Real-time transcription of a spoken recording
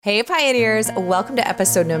Hey Pioneers, welcome to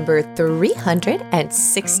episode number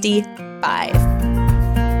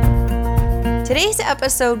 365. Today's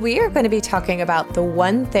episode, we are going to be talking about the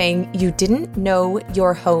one thing you didn't know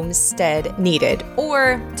your homestead needed.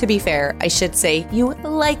 Or, to be fair, I should say you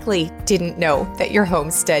likely didn't know that your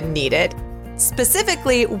homestead needed.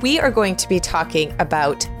 Specifically, we are going to be talking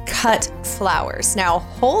about cut flowers. Now,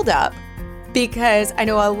 hold up, because I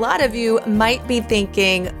know a lot of you might be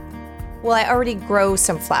thinking, well, I already grow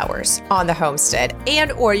some flowers on the homestead.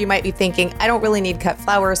 Or you might be thinking, I don't really need cut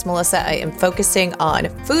flowers, Melissa. I am focusing on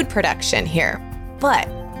food production here. But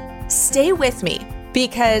stay with me,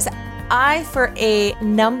 because I, for a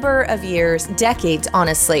number of years, decades,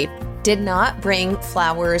 honestly, did not bring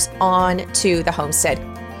flowers on to the homestead.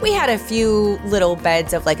 We had a few little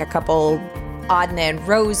beds of like a couple odd and end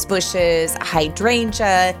rose bushes, a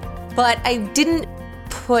hydrangea, but I didn't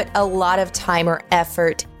put a lot of time or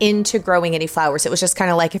effort into growing any flowers. It was just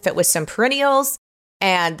kind of like if it was some perennials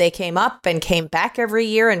and they came up and came back every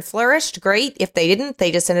year and flourished, great. If they didn't,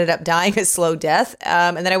 they just ended up dying a slow death.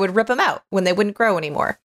 And then I would rip them out when they wouldn't grow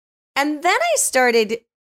anymore. And then I started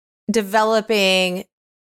developing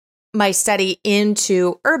my study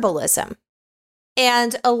into herbalism.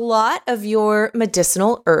 And a lot of your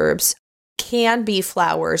medicinal herbs can be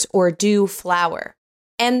flowers or do flower.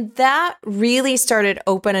 And that really started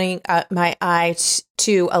opening up my eyes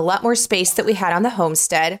to a lot more space that we had on the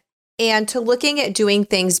homestead and to looking at doing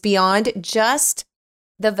things beyond just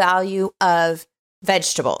the value of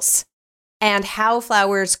vegetables and how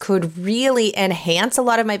flowers could really enhance a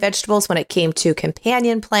lot of my vegetables when it came to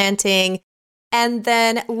companion planting. And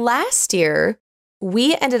then last year,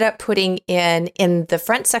 we ended up putting in the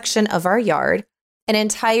front section of our yard an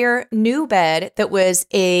entire new bed that was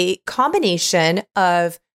a combination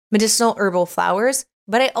of medicinal herbal flowers,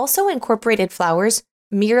 but I also incorporated flowers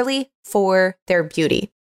merely for their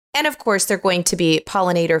beauty. And of course, they're going to be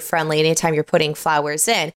pollinator friendly anytime you're putting flowers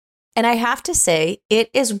in. And I have to say,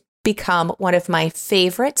 it has become one of my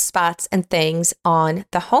favorite spots and things on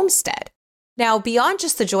the homestead. Now, beyond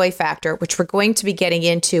just the joy factor, which we're going to be getting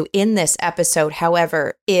into in this episode,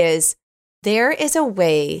 however, is there is a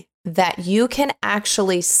way that you can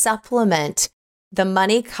actually supplement the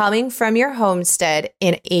money coming from your homestead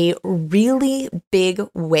in a really big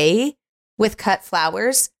way with cut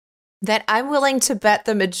flowers that I'm willing to bet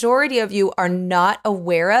the majority of you are not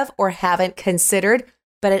aware of or haven't considered,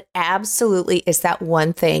 but it absolutely is that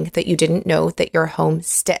one thing that you didn't know that your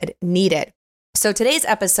homestead needed. So today's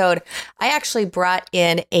episode, I actually brought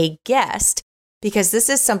in a guest because this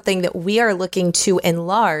is something that we are looking to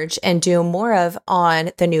enlarge and do more of on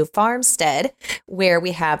the new farmstead where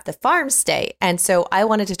we have the farm stay. And so I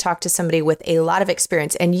wanted to talk to somebody with a lot of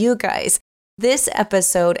experience. And you guys, this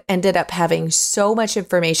episode ended up having so much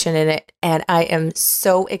information in it, and I am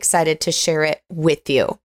so excited to share it with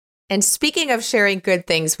you. And speaking of sharing good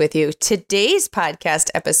things with you, today's podcast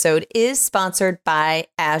episode is sponsored by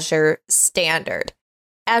Azure Standard.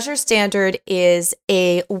 Azure Standard is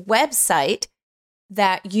a website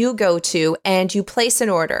that you go to and you place an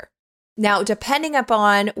order. Now, depending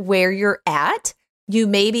upon where you're at, you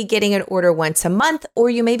may be getting an order once a month or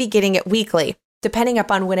you may be getting it weekly, depending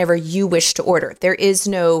upon whenever you wish to order. There is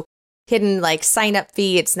no hidden sign up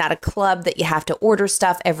fee. It's not a club that you have to order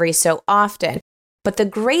stuff every so often. But the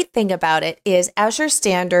great thing about it is Azure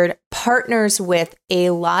Standard partners with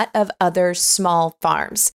a lot of other small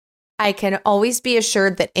farms. I can always be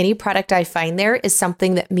assured that any product I find there is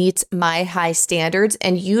something that meets my high standards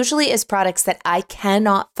and usually is products that I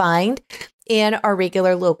cannot find in our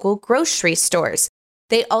regular local grocery stores.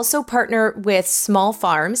 They also partner with small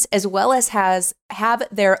farms as well as have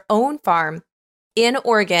their own farm in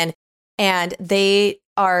Oregon, and they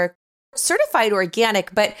are certified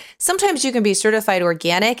organic, but sometimes you can be certified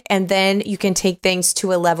organic and then you can take things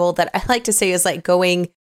to a level that I like to say is like going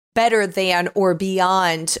better than or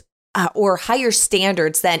beyond or higher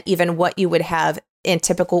standards than even what you would have in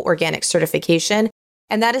typical organic certification.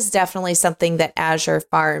 And that is definitely something that Azure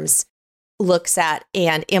Farms looks at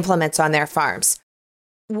and implements on their farms.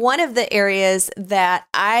 One of the areas that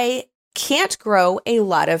I can't grow a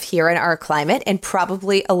lot of here in our climate, and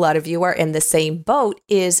probably a lot of you are in the same boat,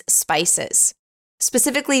 is spices.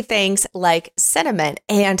 Specifically things like cinnamon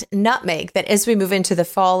and nutmeg that as we move into the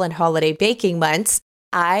fall and holiday baking months,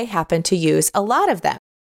 I happen to use a lot of them.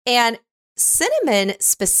 And cinnamon,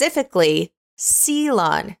 specifically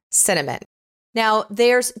Ceylon cinnamon. Now,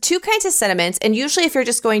 there's two kinds of cinnamons, and usually if you're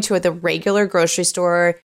just going to the regular grocery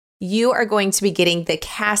store, you are going to be getting the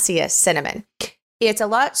cassia cinnamon. It's a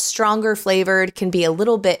lot stronger flavored, can be a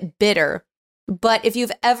little bit bitter, but if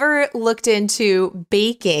you've ever looked into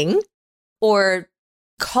baking or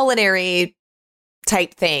culinary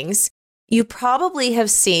type things, you probably have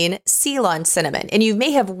seen Ceylon cinnamon. And you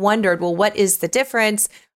may have wondered, well, what is the difference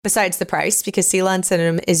besides the price? Because Ceylon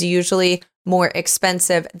cinnamon is usually more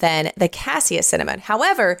expensive than the cassia cinnamon.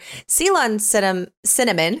 However, Ceylon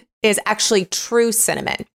cinnamon is actually true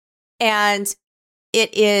cinnamon. And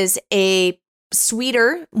it is a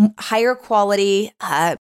sweeter, higher quality,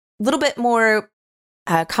 little bit more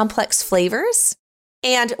complex flavors.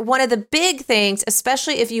 And one of the big things,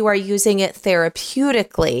 especially if you are using it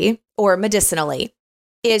therapeutically or medicinally,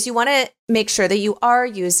 is you want to make sure that you are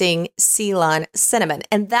using Ceylon cinnamon.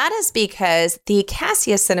 And that is because the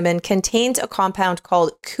cassia cinnamon contains a compound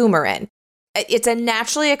called coumarin. It's a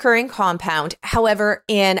naturally occurring compound. However,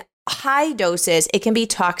 in high doses, it can be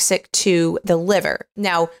toxic to the liver.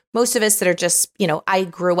 Now, most of us that are just, I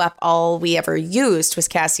grew up, all we ever used was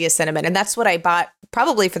cassia cinnamon. And that's what I bought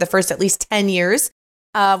probably for the first at least 10 years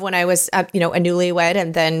of when I was, a newlywed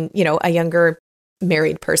and then, a younger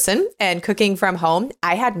married person and cooking from home.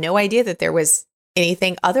 I had no idea that there was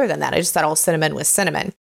anything other than that. I just thought all cinnamon was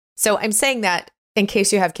cinnamon. So I'm saying that in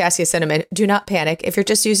case you have cassia cinnamon, do not panic. If you're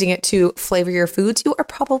just using it to flavor your foods, you are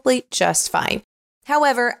probably just fine.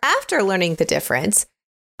 However, after learning the difference,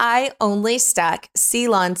 I only stack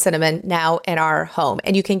Ceylon cinnamon now in our home.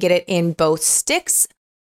 And you can get it in both sticks,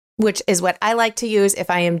 which is what I like to use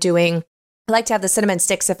if I am doing. I like to have the cinnamon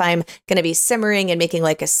sticks if I'm going to be simmering and making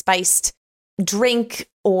like a spiced drink,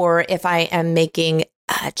 or if I am making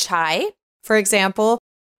chai, for example,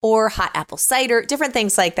 or hot apple cider, different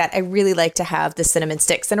things like that. I really like to have the cinnamon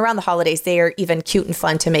sticks. And around the holidays, they are even cute and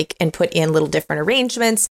fun to make and put in little different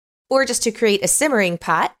arrangements, or just to create a simmering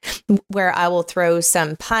pot where I will throw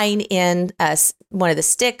some pine in one of the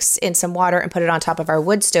sticks in some water and put it on top of our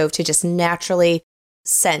wood stove to just naturally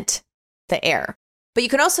scent the air. But you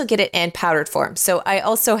can also get it in powdered form. So I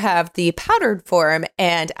also have the powdered form,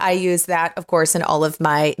 and I use that, of course, in all of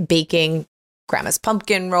my baking, grandma's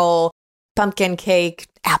pumpkin roll, pumpkin cake,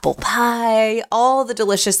 apple pie, all the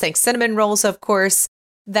delicious things, cinnamon rolls, of course,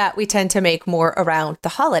 that we tend to make more around the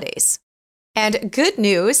holidays. And good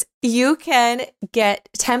news, you can get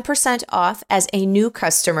 10% off as a new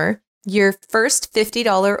customer your first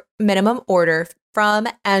 $50 minimum order from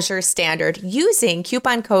Azure Standard using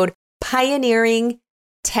coupon code Pioneering10.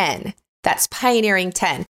 That's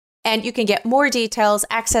Pioneering10. And you can get more details,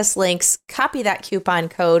 access links, copy that coupon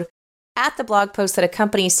code at the blog post that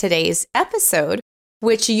accompanies today's episode,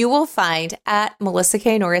 which you will find at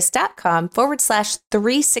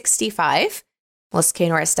melissaknorris.com/365.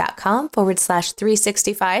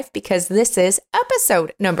 melissaknorris.com/365, because this is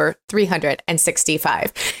episode number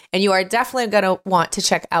 365. And you are definitely going to want to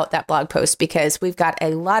check out that blog post because we've got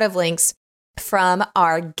a lot of links from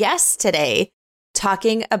our guest today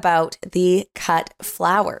talking about the cut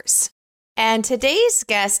flowers. And today's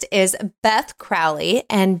guest is Beth Crowley,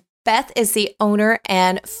 and Beth is the owner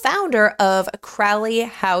and founder of Crowley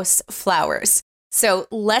House Flowers. So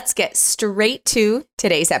let's get straight to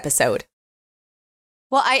today's episode.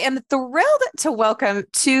 Well, I am thrilled to welcome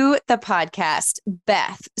to the podcast,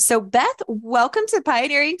 Beth. So Beth, welcome to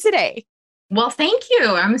Pioneering Today. Well, thank you.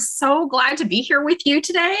 I'm so glad to be here with you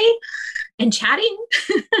today and chatting.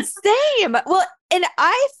 Same. Well, and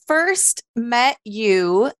I first met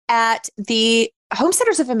you at the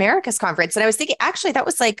Homesteaders of America's conference. And I was thinking, actually, that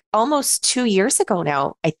was like almost 2 years ago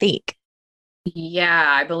now, I think. Yeah,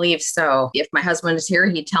 I believe so. If my husband is here,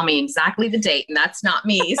 he'd tell me exactly the date, and that's not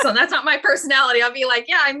me. So that's not my personality. I'll be like,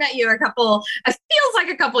 yeah, I met you it feels like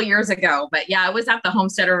a couple years ago. But yeah, I was at the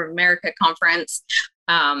Homesteader of America conference.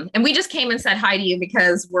 And we just came and said hi to you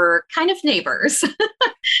because we're kind of neighbors.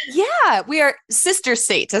 Yeah, we are sister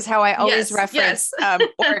states is how I always reference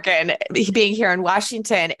Oregon, being here in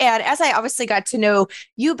Washington. And as I obviously got to know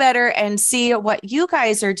you better and see what you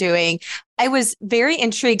guys are doing, I was very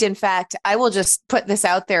intrigued. In fact, I will just put this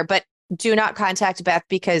out there, but do not contact Beth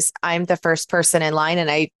because I'm the first person in line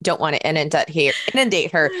and I don't want to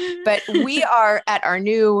inundate her. But we are at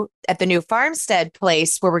the new farmstead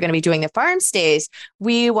place where we're going to be doing the farm stays.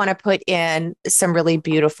 We want to put in some really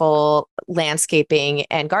beautiful landscaping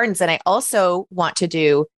and gardens. And I also want to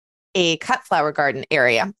do a cut flower garden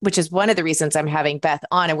area, which is one of the reasons I'm having Beth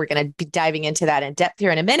on. And we're going to be diving into that in depth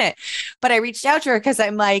here in a minute. But I reached out to her because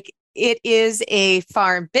I'm like, it is a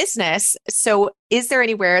farm business. So is there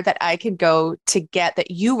anywhere that I can go to get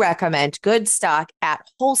that you recommend good stock at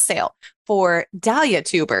wholesale for dahlia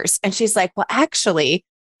tubers? And she's like, well, actually,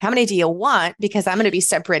 how many do you want? Because I'm going to be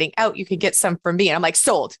separating out. You can get some from me. And I'm like,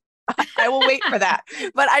 sold. I will wait for that.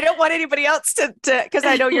 But I don't want anybody else to because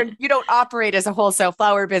I know you don't operate as a wholesale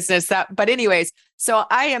flower business. But anyways, so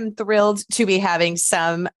I am thrilled to be having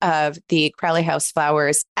some of the Crowley House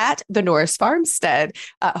flowers at the Norris Farmstead,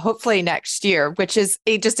 hopefully next year, which is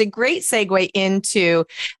just a great segue into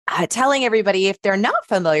telling everybody, if they're not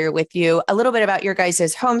familiar with you, a little bit about your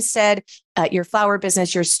guys' homestead, your flower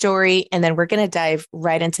business, your story, and then we're going to dive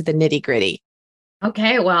right into the nitty gritty.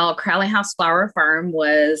 Okay, well, Crowley House Flower Farm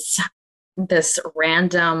was this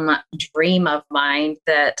random dream of mine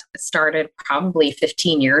that started probably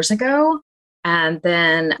 15 years ago. And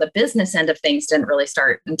then the business end of things didn't really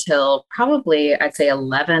start until probably, I'd say,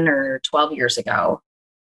 11 or 12 years ago.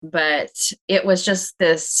 But it was just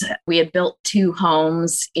this, we had built 2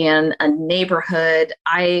 homes in a neighborhood.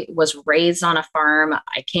 I was raised on a farm.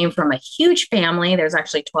 I came from a huge family. There's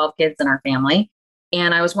actually 12 kids in our family.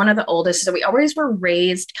 And I was one of the oldest. So we always were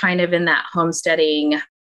raised kind of in that homesteading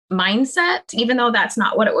mindset, even though that's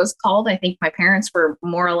not what it was called. I think my parents were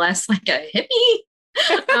more or less like a hippie.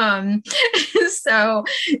 So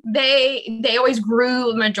they always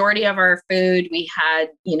grew the majority of our food. We had,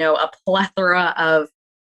 a plethora of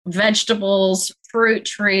vegetables, fruit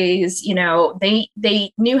trees.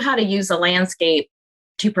 They knew how to use the landscape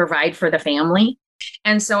to provide for the family.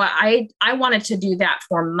 And so I wanted to do that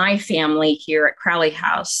for my family here at Crowley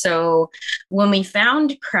House. So when we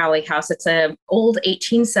found Crowley House, it's an old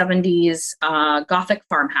 1870s Gothic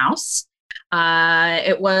farmhouse.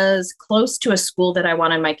 It was close to a school that I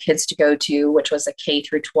wanted my kids to go to, which was a K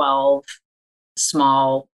through 12,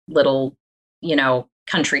 small little,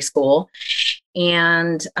 country school.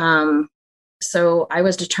 And so I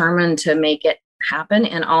was determined to make it happen,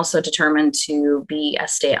 and also determined to be a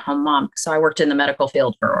stay-at-home mom. So I worked in the medical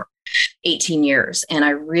field for 18 years, and I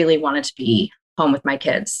really wanted to be home with my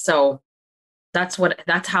kids. So that's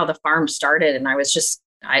how the farm started. And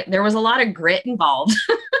there was a lot of grit involved.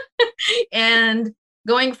 And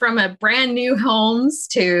going from a brand new homes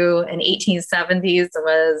to an 1870s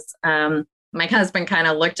was, my husband kind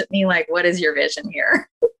of looked at me like, what is your vision here?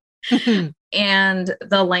 And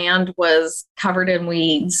the land was covered in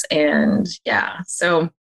weeds. And so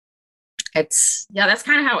that's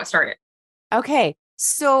kind of how it started. Okay.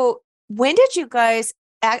 So when did you guys,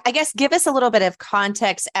 I guess, give us a little bit of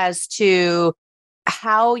context as to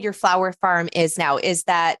how your flower farm is now? Is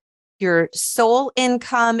that your sole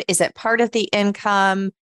income? Is it part of the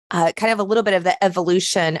income? Kind of a little bit of the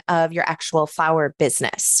evolution of your actual flower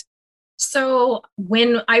business. So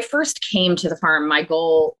when I first came to the farm, my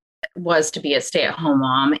goal was to be a stay-at-home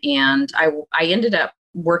mom. And I ended up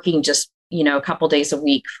working just, a couple days a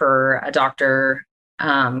week for a doctor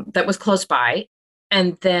that was close by.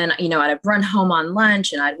 And then, I'd run home on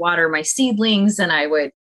lunch and I'd water my seedlings and I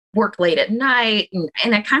would work late at night.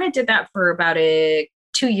 And I kind of did that for about 2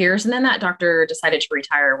 years. And then that doctor decided to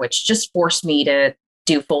retire, which just forced me to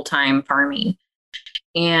do full-time farming.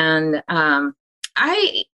 And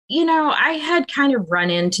I had kind of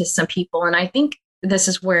run into some people, and I think this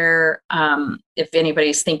is where, if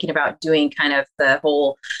anybody's thinking about doing kind of the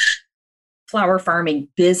whole flower farming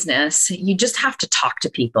business, you just have to talk to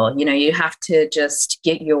people. You have to just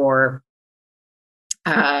get your,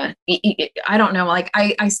 I don't know, like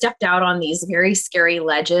I stepped out on these very scary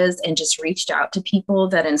ledges and just reached out to people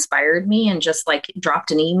that inspired me and just like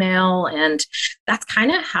dropped an email. And that's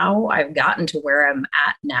kind of how I've gotten to where I'm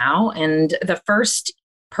at now. And the first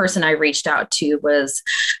person I reached out to was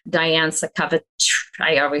Diane Sakovatry.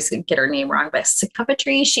 I always get her name wrong, but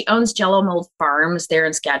Sakovatry. She owns Jello Mold Farms there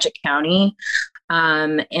in Skagit County.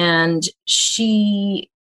 And she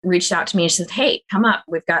reached out to me and said, hey, come up.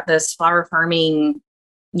 We've got this flower farming,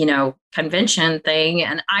 convention thing.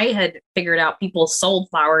 And I had figured out people sold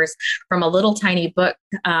flowers from a little tiny book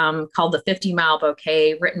called The 50-Mile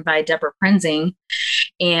Bouquet, written by Deborah Prenzing.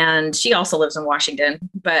 And she also lives in Washington.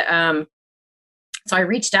 But so I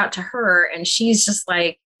reached out to her, and she's just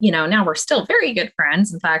like, now we're still very good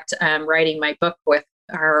friends. In fact, I'm writing my book with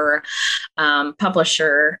her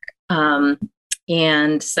publisher.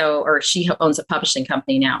 And so, or she owns a publishing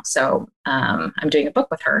company now. So I'm doing a book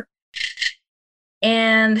with her.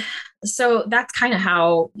 And so that's kind of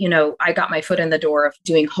how, I got my foot in the door of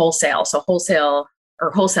doing wholesale. So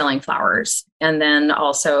wholesaling flowers. And then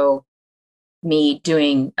also me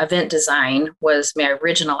doing event design was my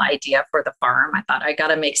original idea for the farm. I thought I got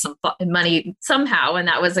to make some money somehow. And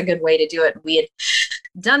that was a good way to do it. We had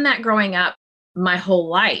done that growing up my whole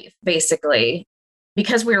life, basically,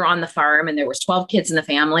 because we were on the farm and there was 12 kids in the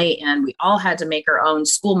family and we all had to make our own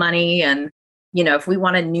school money. And, if we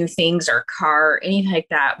wanted new things or car, anything like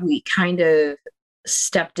that, we kind of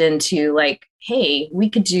stepped into like, hey, we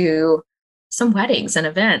could do some weddings and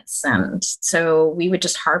events. And so we would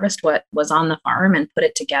just harvest what was on the farm and put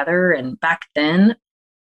it together. And back then,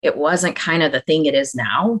 it wasn't kind of the thing it is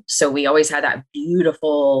now. So we always had that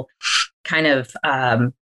beautiful kind of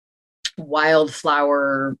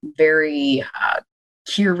wildflower, very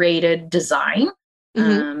curated design.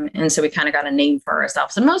 And so we kind of got a name for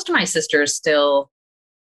ourselves. And most of my sisters still,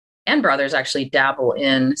 and brothers actually, dabble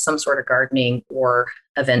in some sort of gardening or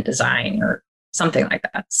event design or something like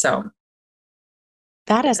that. So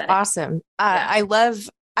that is awesome. Yeah.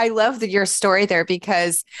 I love your story there,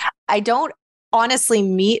 because I don't honestly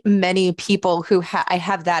meet many people who I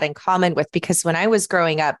have that in common with, because when I was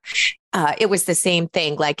growing up, it was the same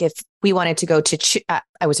thing. Like if we wanted to go to,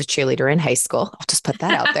 I was a cheerleader in high school. I'll just put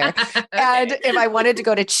that out there. Okay. And if I wanted to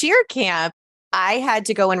go to cheer camp, I had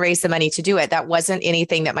to go and raise the money to do it. That wasn't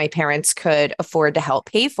anything that my parents could afford to help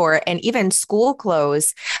pay for. And even school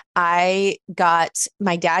clothes, my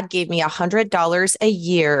dad gave me $100 a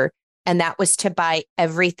year. And that was to buy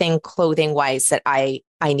everything clothing wise that I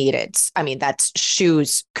needed. I mean, that's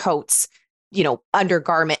shoes, coats,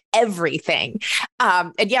 undergarment, everything.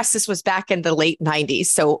 And yes, this was back in the late 90s.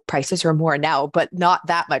 So prices are more now, but not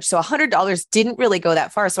that much. So $100 didn't really go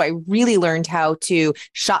that far. So I really learned how to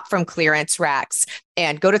shop from clearance racks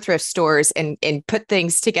and go to thrift stores and put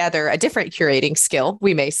things together, a different curating skill,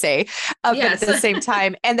 we may say, but at the same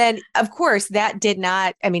time. And then of course that and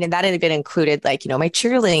that had been included, like, my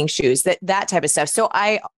cheerleading shoes, that type of stuff. So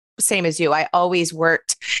same as you, I always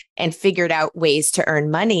worked and figured out ways to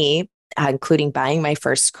earn money, including buying my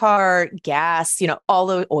first car, gas, all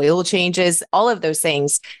the oil changes, all of those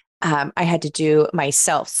things I had to do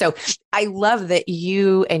myself. So I love that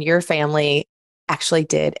you and your family actually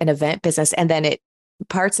did an event business, and then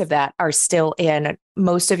parts of that are still in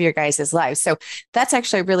most of your guys' lives. So that's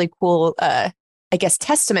actually a really cool, I guess,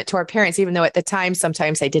 testament to our parents, even though at the time,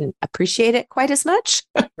 sometimes I didn't appreciate it quite as much.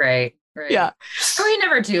 Right. Yeah. We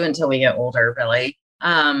never do until we get older, really.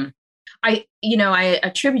 I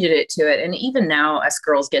attributed it to it. And even now, us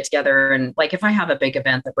girls get together, and like, if I have a big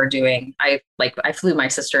event that we're doing, I flew my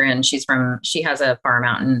sister in. She has a farm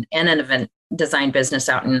out and an event design business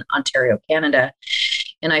out in Ontario, Canada.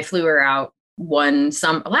 And I flew her out last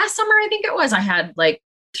summer, I think it was. I had like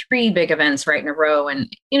 3 big events right in a row,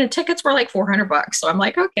 and, tickets were like $400. So I'm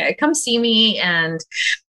like, okay, come see me. And,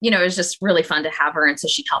 it was just really fun to have her. And so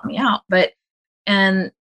she helped me out.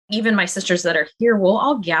 And even my sisters that are here, we'll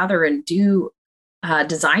all gather and do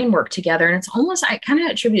design work together. And it's almost, I kind of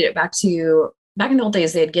attribute it back in the old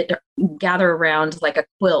days, they'd gather around like a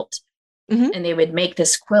quilt, and they would make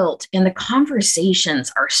this quilt. And the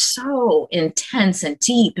conversations are so intense and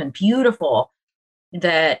deep and beautiful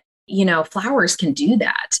that, flowers can do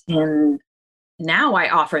that. And now I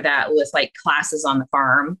offer that with like classes on the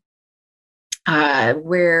farm,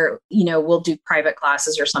 where, we'll do private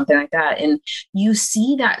classes or something like that. And you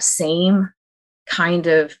see that same kind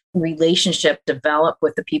of relationship develop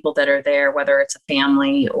with the people that are there, whether it's a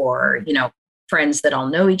family or, friends that all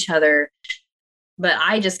know each other. But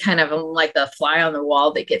I just kind of am like the fly on the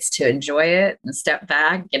wall that gets to enjoy it and step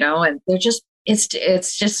back, and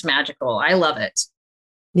it's just magical. I love it.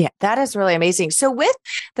 Yeah, that is really amazing. So with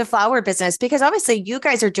the flower business, because obviously you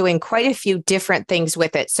guys are doing quite a few different things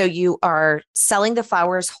with it. So you are selling the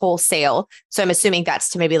flowers wholesale. So I'm assuming that's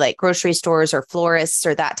to maybe like grocery stores or florists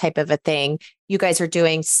or that type of a thing. You guys are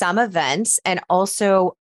doing some events and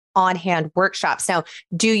also on-hand workshops. Now,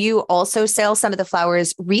 do you also sell some of the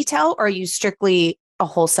flowers retail, or are you strictly a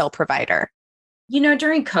wholesale provider?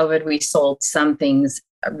 During COVID, we sold some things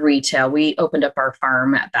retail. We opened up our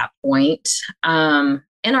farm at that point.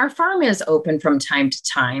 And our farm is open from time to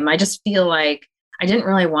time. I just feel like I didn't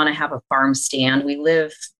really want to have a farm stand. We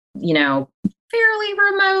live, fairly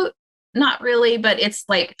remote, not really, but it's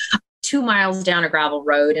like 2 miles down a gravel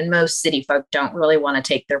road. And most city folk don't really want to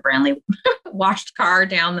take their brandly washed car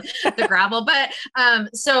down the gravel. But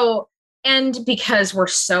and because we're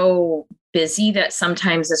so busy that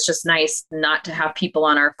sometimes it's just nice not to have people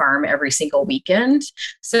on our farm every single weekend.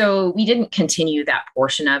 So we didn't continue that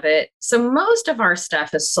portion of it. So most of our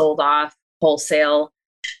stuff is sold off wholesale.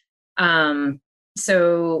 And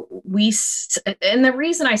the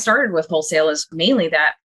reason I started with wholesale is mainly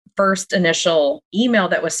that first initial email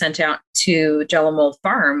that was sent out to Jello Mold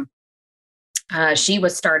Farm. She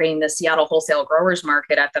was starting the Seattle Wholesale Growers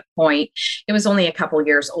Market at the point. It was only a couple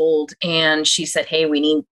years old. And she said, hey, we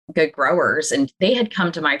need good growers. And they had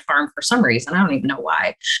come to my farm for some reason. I don't even know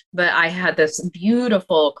why, but I had this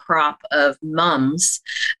beautiful crop of mums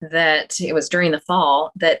that it was during the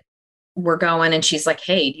fall that were going. And she's like,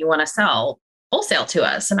 hey, do you want to sell wholesale to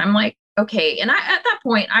us? And I'm like, okay. And at that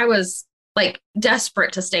point I was like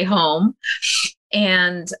desperate to stay home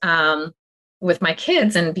and with my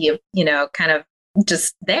kids and be, kind of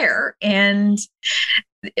just there. And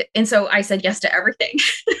so I said yes to everything.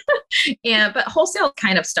 But wholesale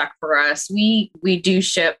kind of stuck for us. We do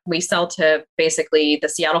ship, we sell to basically the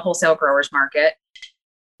Seattle Wholesale Growers Market.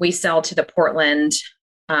 We sell to the Portland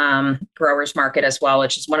Growers Market as well,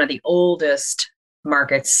 which is one of the oldest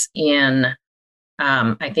markets in,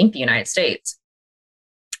 I think, the United States.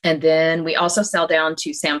 And then we also sell down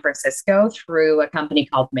to San Francisco through a company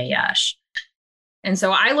called Mayesh. And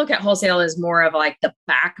so I look at wholesale as more of like the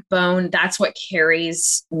backbone. That's what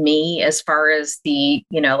carries me as far as the,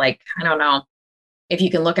 like, I don't know if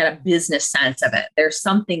you can look at a business sense of it. There's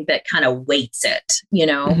something that kind of weights it,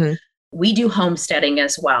 Mm-hmm. We do homesteading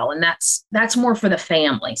as well. And that's more for the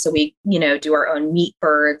family. So we, do our own meat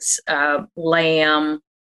birds, lamb,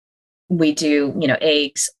 we do,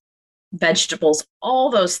 eggs, vegetables,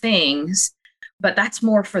 all those things, but that's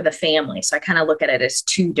more for the family. So I kind of look at it as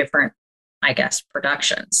two different, I guess,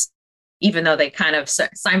 productions, even though they kind of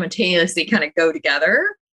simultaneously kind of go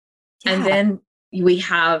together. Yeah. And then we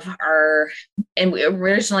have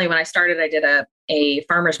originally when I started, I did a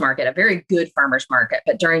farmer's market, a very good farmer's market,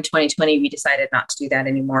 but during 2020, we decided not to do that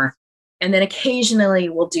anymore. And then occasionally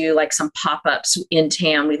we'll do like some pop-ups in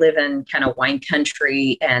town. We live in kind of wine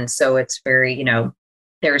country. And so it's very,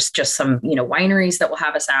 there's just some, wineries that will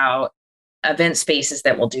have us out, event spaces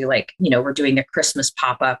that will do like, we're doing a Christmas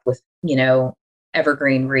pop-up with,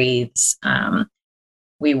 evergreen wreaths.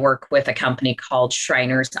 We work with a company called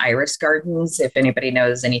Shriners Iris Gardens. If anybody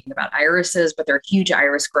knows anything about irises, but they're a huge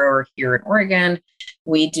iris grower here in Oregon.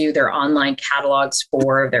 We do their online catalogs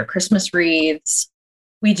for their Christmas wreaths.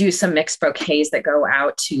 We do some mixed bouquets that go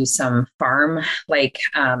out to some farm, like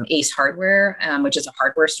Ace Hardware, which is a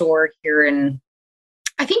hardware store here in,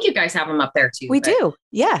 I think you guys have them up there too. We do.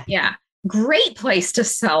 Yeah. Yeah. Great place to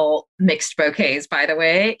sell mixed bouquets, by the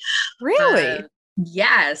way. Really?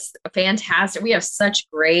 Yes. Fantastic. We have such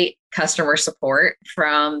great customer support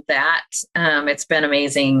from that. It's been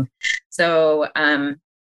amazing. So,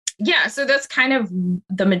 so that's kind of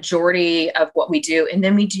the majority of what we do. And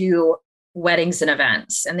then we do weddings and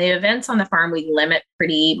events. And the events on the farm, we limit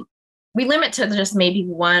to just maybe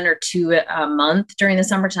 1 or 2 a month during the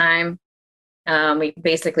summertime.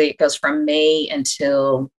 It goes from May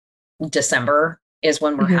until December is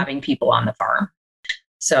when we're having people on the farm.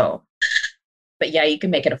 So, but yeah, you can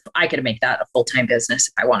make it, I could make that a full-time business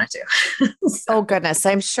if I wanted to. So. Oh goodness,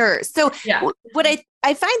 I'm sure. So yeah. What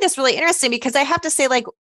I find this really interesting because I have to say, like,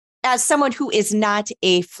 as someone who is not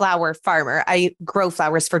a flower farmer, I grow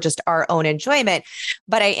flowers for just our own enjoyment,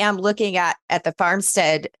 but I am looking at the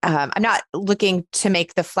farmstead. I'm not looking to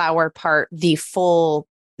make the flower part the full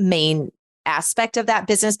main aspect of that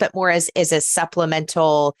business, but more as a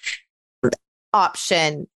supplemental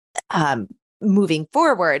option moving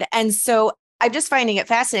forward. And so I'm just finding it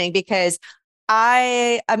fascinating because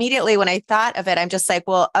I immediately, when I thought of it, I'm just like,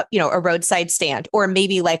 well, a roadside stand or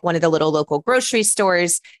maybe like one of the little local grocery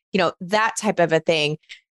stores, that type of a thing.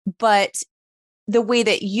 But the way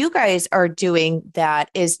that you guys are doing that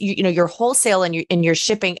is, you're wholesale and you're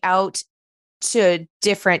shipping out to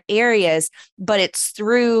different areas, but it's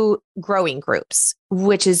through growing groups,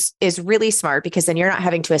 which is really smart because then you're not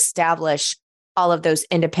having to establish all of those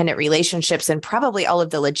independent relationships and probably all of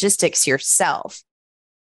the logistics yourself.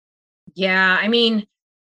 Yeah. I mean,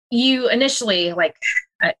 you initially, like,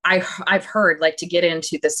 I've heard, like, to get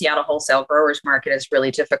into the Seattle Wholesale Growers Market is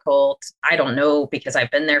really difficult. I don't know because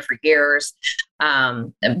I've been there for years.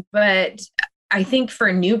 But I think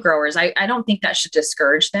for new growers, I don't think that should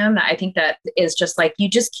discourage them. I think that is just like, you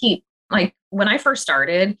just keep, like, when I first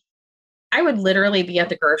started, I would literally be at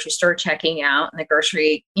the grocery store checking out and the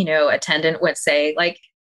grocery, attendant would say, like,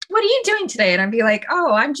 what are you doing today? And I'd be like,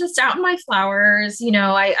 oh, I'm just out in my flowers.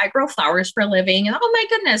 I grow flowers for a living. And oh my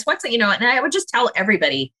goodness, what's it? And I would just tell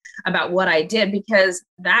everybody about what I did because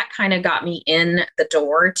that kind of got me in the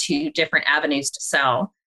door to different avenues to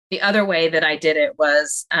sell. The other way that I did it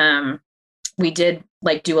was, we did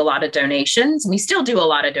do a lot of donations. We still do a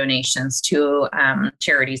lot of donations to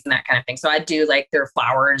charities and that kind of thing. So I do their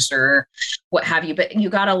flowers or what have you, but you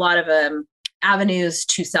got a lot of avenues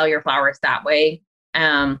to sell your flowers that way.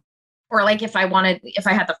 Or if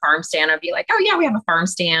I had the farm stand, I'd be like, oh yeah, we have a farm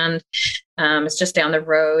stand. It's just down the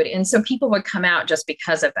road. And so people would come out just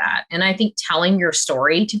because of that. And I think telling your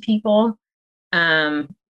story to people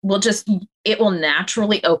it will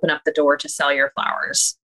naturally open up the door to sell your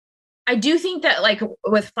flowers. I do think that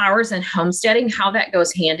with flowers and homesteading, how that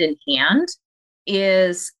goes hand in hand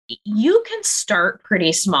is you can start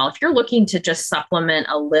pretty small. If you're looking to just supplement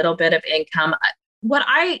a little bit of income, what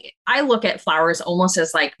I look at flowers almost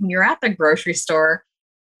as like when you're at the grocery store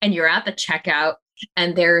and you're at the checkout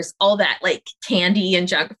and there's all that like candy and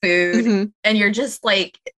junk food and you're just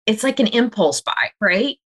like, it's like an impulse buy,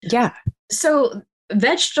 right? Yeah. So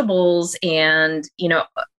vegetables and,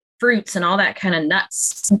 fruits and all that kind of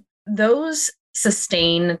nuts, those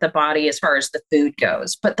sustain the body as far as the food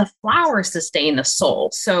goes, but the flowers sustain the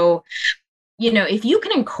soul. So, if you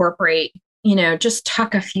can incorporate, just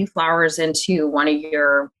tuck a few flowers into one of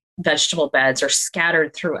your vegetable beds or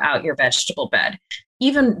scattered throughout your vegetable bed,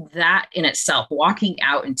 even that in itself, walking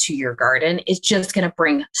out into your garden is just going to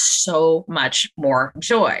bring so much more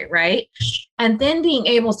joy, right? And then being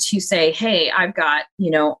able to say, hey, I've got,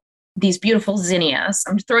 these beautiful zinnias.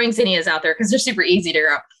 I'm throwing zinnias out there because they're super easy to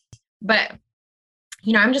grow. But,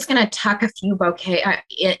 I'm just going to tuck a few bouquet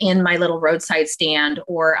in my little roadside stand,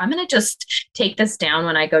 or I'm going to just take this down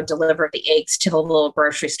when I go deliver the eggs to the little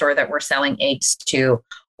grocery store that we're selling eggs to,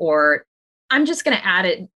 or I'm just going to add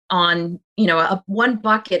it on, one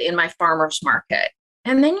bucket in my farmer's market.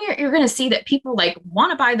 And then you're going to see that people like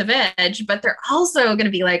want to buy the veg, but they're also going to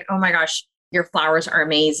be like, oh my gosh, your flowers are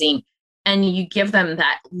amazing. And you give them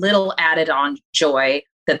that little added on joy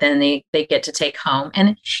that then they get to take home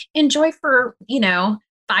and enjoy for,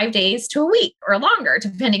 5 days to a week or longer,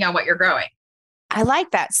 depending on what you're growing. I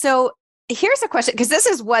like that. So here's a question, because this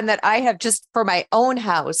is one that I have just for my own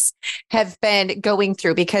house have been going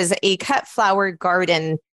through, because a cut flower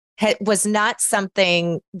garden was not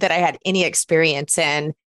something that I had any experience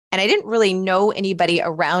in. And I didn't really know anybody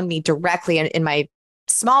around me directly in my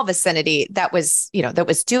small vicinity that was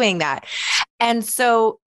doing that. And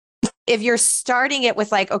so if you're starting it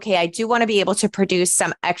with like, okay, I do want to be able to produce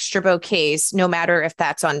some extra bouquets, no matter if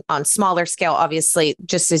that's on smaller scale, obviously,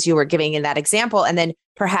 just as you were giving in that example, and then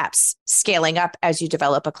perhaps scaling up as you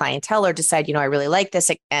develop a clientele or decide, I really like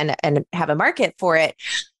this and have a market for it.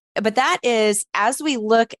 But that is as we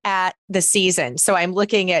look at the season. So I'm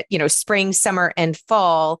looking at, spring, summer, and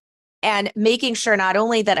fall, and making sure not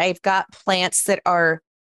only that I've got plants that are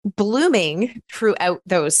blooming throughout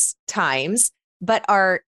those times, but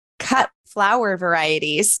are cut flower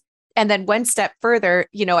varieties. And then one step further,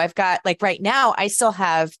 I've got like right now, I still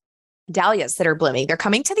have dahlias that are blooming. They're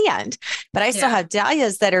coming to the end, but I still have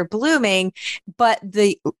dahlias that are blooming. But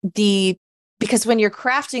because when you're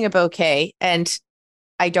crafting a bouquet, and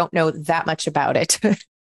I don't know that much about it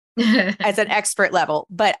as an expert level,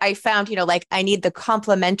 but I found, like I need the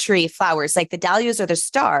complementary flowers, like the dahlias are the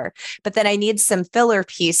star, but then I need some filler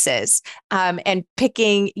pieces, and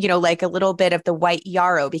picking, like a little bit of the white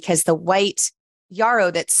yarrow, because the white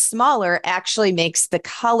yarrow that's smaller actually makes the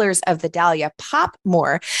colors of the dahlia pop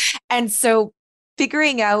more. And so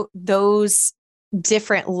figuring out those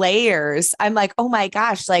different layers, I'm like, oh my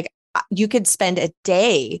gosh, like you could spend a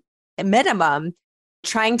day minimum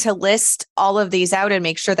trying to list all of these out and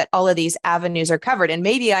make sure that all of these avenues are covered. And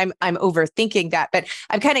maybe I'm overthinking that, but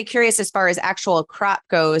I'm kind of curious as far as actual crop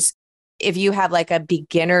goes, if you have like a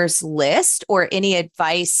beginner's list or any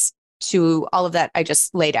advice to all of that I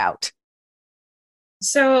just laid out.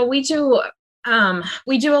 So we do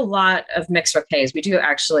a lot of mixed bouquets. We do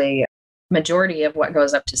actually, majority of what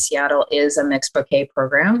goes up to Seattle is a mixed bouquet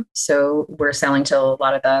program. So we're selling to a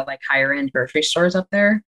lot of the like higher end grocery stores up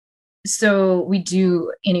there. So we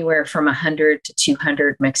do anywhere from 100 to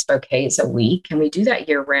 200 mixed bouquets a week, and we do that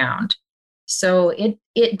year round. So it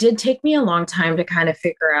did take me a long time to kind of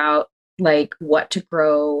figure out like what to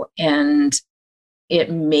grow, and it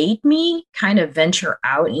made me kind of venture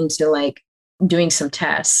out into like doing some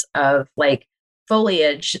tests of like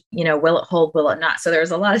foliage, will it hold, will it not? So there's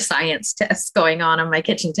a lot of science tests going on my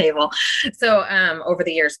kitchen table. So over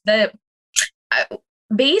the years,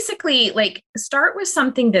 basically like start with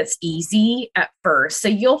something that's easy at first. So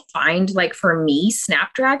you'll find like for me,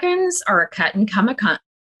 snapdragons are a cut and come again.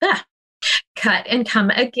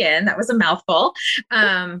 That was a mouthful.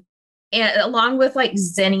 And along with like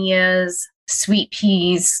zinnias, sweet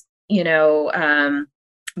peas,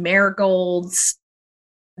 marigolds,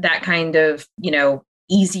 that kind of,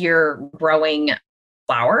 easier growing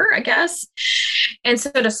flower, I guess. And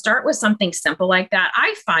so to start with something simple like that,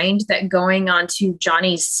 I find that going on to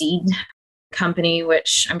Johnny's Seed Company,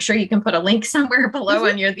 which I'm sure you can put a link somewhere below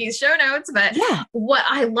in these show notes. But what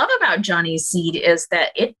I love about Johnny's Seed is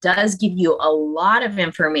that it does give you a lot of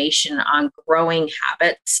information on growing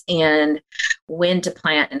habits and when to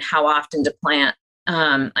plant and how often to plant.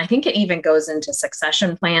 I think it even goes into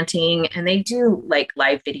succession planting, and they do like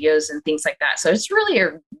live videos and things like that. So it's really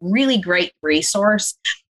a really great resource,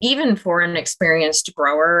 even for an experienced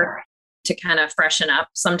grower to kind of freshen up.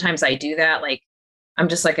 Sometimes I do that. Like I'm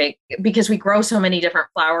just like, because we grow so many different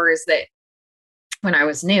flowers that when I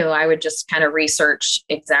was new, I would just kind of research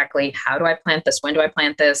exactly how do I plant this? When do I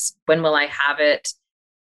plant this? When will I have it?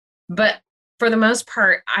 But for the most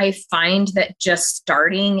part, I find that just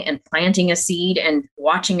starting and planting a seed and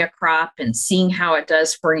watching a crop and seeing how it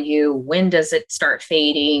does for you, when does it start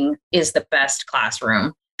fading, is the best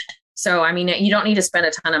classroom. So, I mean, you don't need to spend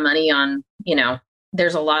a ton of money on,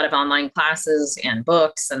 there's a lot of online classes and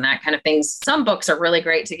books and that kind of things. Some books are really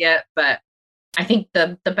great to get, but I think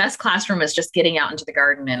the best classroom is just getting out into the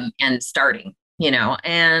garden and starting,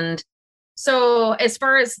 and so as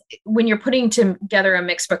far as when you're putting together a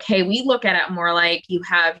mixed bouquet, we look at it more like you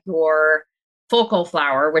have your focal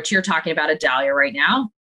flower, which you're talking about a dahlia right now.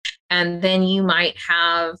 And then you might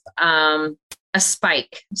have a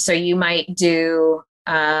spike. So you might do,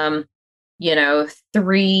 three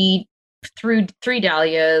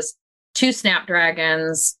dahlias, two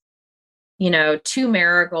snapdragons, two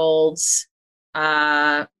marigolds,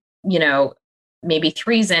 maybe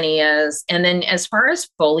three zinnias. And then as far as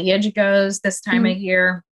foliage goes this time of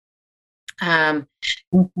year,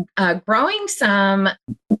 growing some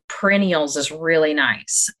perennials is really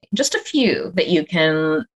nice. Just a few that you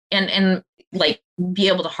can, and like be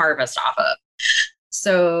able to harvest off of.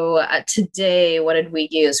 So today, what did we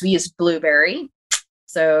use? We used blueberry.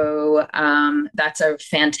 So that's a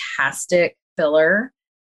fantastic filler.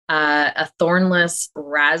 A thornless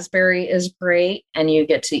raspberry is great, and you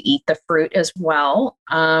get to eat the fruit as well.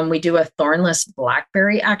 We do a thornless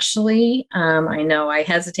blackberry, actually. I know I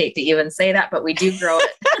hesitate to even say that, but we do grow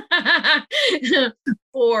it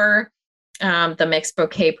for the mixed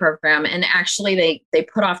bouquet program. And actually, they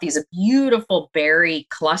put off these beautiful berry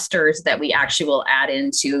clusters that we actually will add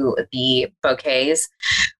into the bouquets.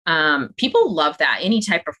 People love that. Any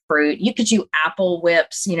type of fruit. You could do apple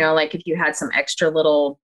whips, like if you had some extra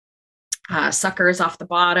little suckers off the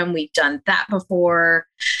bottom. We've done that before.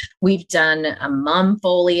 We've done a mum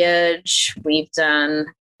foliage. We've done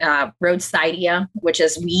rhodesidia, which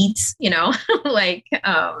is weeds, like,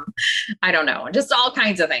 I don't know, just all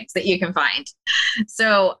kinds of things that you can find.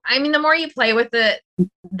 So, I mean, the more you play with it,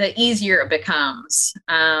 the easier it becomes.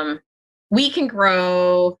 We can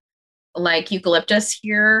grow like eucalyptus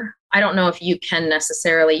here. I don't know if you can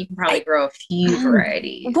necessarily, you can probably grow a few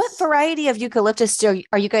varieties. What variety of eucalyptus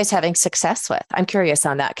are you guys having success with? I'm curious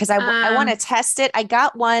on that because I want to test it. I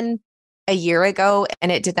got one a year ago and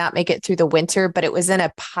it did not make it through the winter, but it was in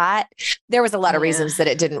a pot. There was a lot of reasons that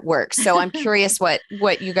it didn't work. So I'm curious what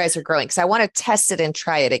you guys are growing because I want to test it and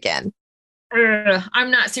try it again.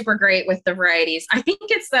 I'm not super great with the varieties. I think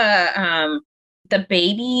it's the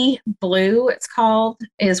baby blue, it's called,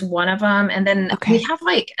 is one of them. And then we have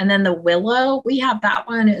and then the willow, we have that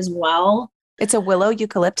one as well. It's a willow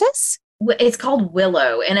eucalyptus? It's called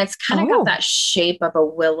willow, and it's kind of got that shape of a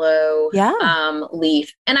willow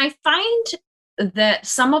leaf. And I find that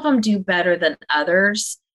some of them do better than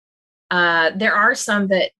others. There are some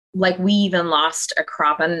that, like, we even lost a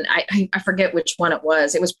crop, and I forget which one it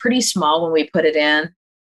was. It was pretty small when we put it in,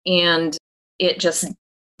 and it just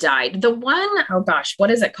died. The one, oh gosh,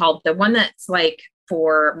 what is it called? The one that's like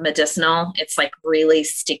for medicinal. It's like really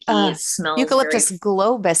sticky. It smells Eucalyptus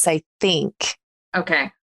globus, I think.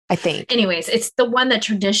 Okay. I think. Anyways, it's the one that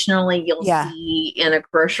traditionally you'll see in a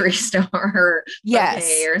grocery store or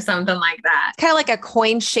something like that. Kind of like a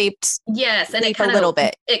coin shaped. Yes. And it a little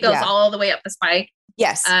bit. It goes all the way up the spike.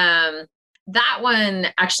 Yes. That one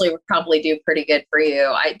actually would probably do pretty good for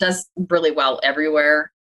you. It does really well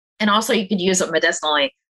everywhere. And also you could use it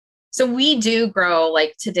medicinally. So we do grow,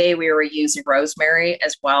 like today we were using rosemary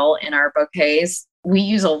as well in our bouquets. We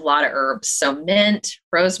use a lot of herbs. So mint,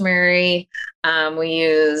 rosemary, we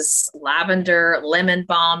use lavender, lemon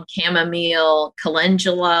balm, chamomile,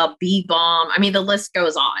 calendula, bee balm. I mean, the list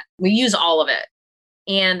goes on. We use all of it.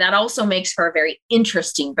 And that also makes for a very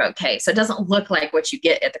interesting bouquet. So it doesn't look like what you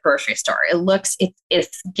get at the grocery store. It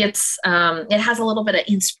has a little bit of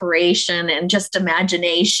inspiration and just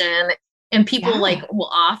imagination. And people will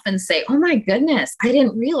often say, oh my goodness, I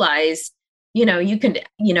didn't realize, you can,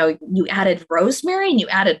 you added rosemary and you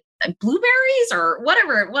added blueberries or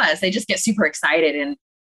whatever it was. They just get super excited. And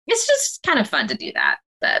it's just kind of fun to do that.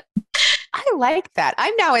 But I like that.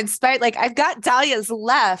 I'm now inspired. Like, I've got dahlias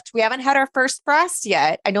left. We haven't had our first frost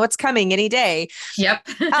yet. I know it's coming any day. Yep.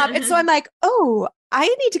 And so I'm like, oh, I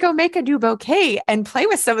need to go make a new bouquet and play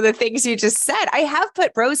with some of the things you just said. I have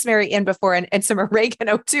put rosemary in before and some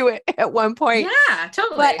oregano to it at one point. Yeah,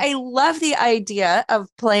 totally. But I love the idea of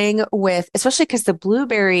playing with, especially because the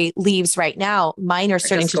blueberry leaves right now, mine are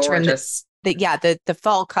starting to turn the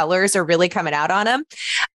fall colors are really coming out on them.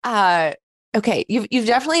 Okay. You've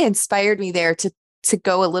definitely inspired me there to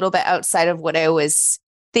go a little bit outside of what I was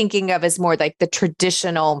thinking of as more like the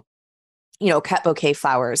traditional, cut bouquet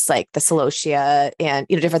flowers, like the celosia and,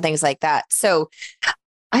 different things like that. So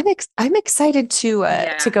I'm excited to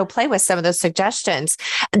go play with some of those suggestions.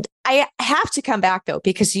 And I have to come back though,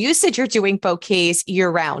 because you said you're doing bouquets year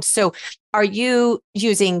round. So are you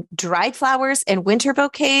using dried flowers and winter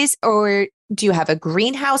bouquets, or do you have a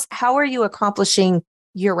greenhouse? How are you accomplishing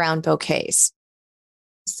year round bouquets?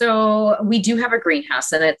 So we do have a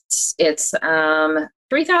greenhouse, and it's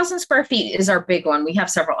 3,000 square feet is our big one. We have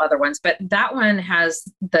several other ones, but that one has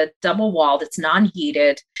the double walled, it's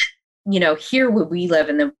non-heated. Here where we live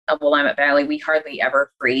in the Willamette Valley, we hardly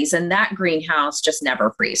ever freeze, and that greenhouse just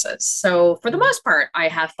never freezes. So for the most part, I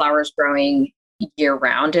have flowers growing year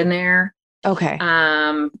round in there. Okay.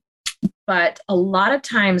 But a lot of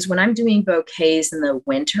times when I'm doing bouquets in the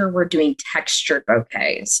winter, we're doing textured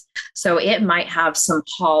bouquets. So it might have some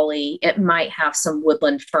holly, it might have some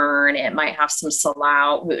woodland fern, it might have some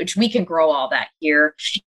salal, which we can grow all that here.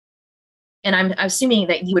 And I'm assuming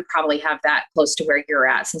that you would probably have that close to where you're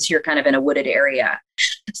at, since you're kind of in a wooded area.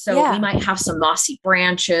 So we might have some mossy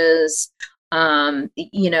branches.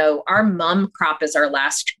 Our mum crop is our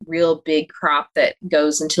last real big crop that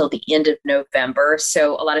goes until the end of November.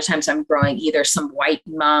 So a lot of times I'm growing either some white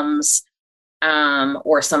mums,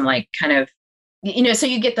 or some like kind of, so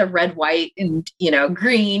you get the red, white, and,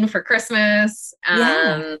 green for Christmas.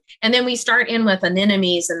 And then we start in with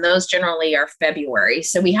anemones, and those generally are February.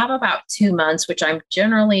 So we have about 2 months, which I'm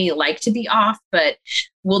generally like to be off, but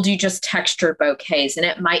we'll do just textured bouquets. And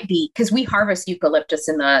it might be because we harvest eucalyptus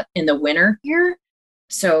in the winter here.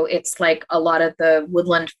 So it's like a lot of the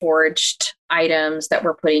woodland foraged items that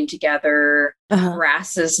we're putting together,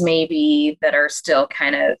 grasses maybe that are still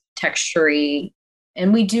kind of textury.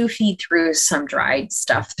 And we do feed through some dried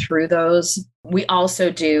stuff through those. We also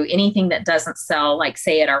do anything that doesn't sell, like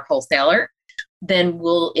say at our wholesaler, then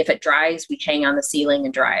if it dries, we hang on the ceiling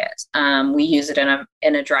and dry it. We use it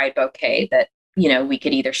in a dried bouquet that, we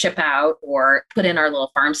could either ship out or put in our little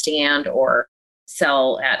farm stand or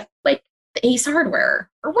sell at like the Ace Hardware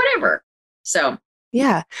or whatever. So,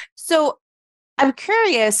 yeah. So I'm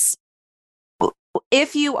curious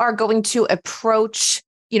if you are going to approach,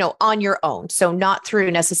 on your own. So not through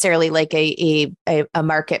necessarily like a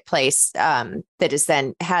marketplace that is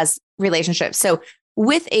then has relationships. So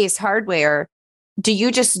with Ace Hardware, do you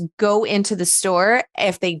just go into the store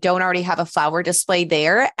if they don't already have a flower display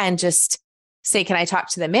there and just say, can I talk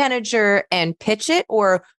to the manager and pitch it?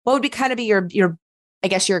 Or what would kind of be your I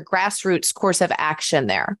guess your grassroots course of action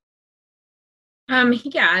there?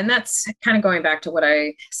 Yeah. And that's kind of going back to what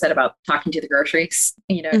I said about talking to the groceries,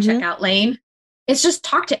 checkout lane. It's just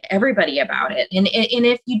talk to everybody about it. And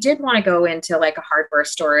if you did want to go into like a hardware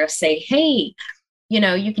store, say, hey, you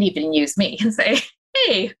can even use me and say,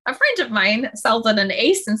 hey, a friend of mine sells at an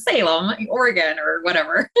Ace in Salem, Oregon, or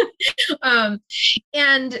whatever.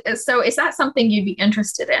 And so is that something you'd be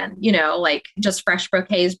interested in? Like just fresh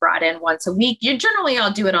bouquets brought in once a week.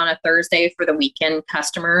 I'll do it on a Thursday for the weekend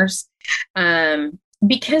customers.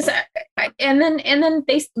 Because, and then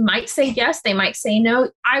they might say yes, they might say no.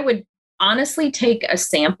 I would honestly take a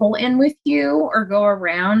sample in with you or go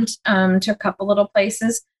around to a couple little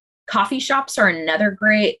places. Coffee shops are another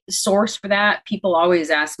great source for that. People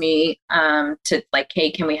always ask me to like,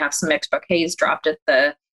 hey, can we have some mixed bouquets dropped at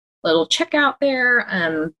the little checkout there?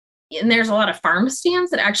 And there's a lot of farm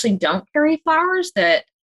stands that actually don't carry flowers that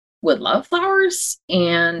would love flowers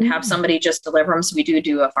and have somebody just deliver them. So we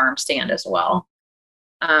do a farm stand as well.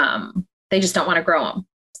 They just don't want to grow them.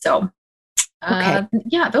 So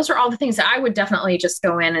yeah, those are all the things that I would definitely just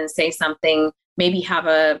go in and say something, maybe have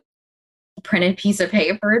a printed piece of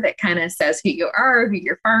paper that kind of says who you are, who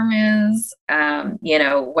your farm is,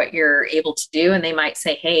 what you're able to do. And they might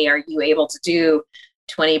say, hey, are you able to do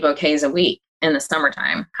 20 bouquets a week in the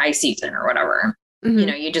summertime, high season or whatever?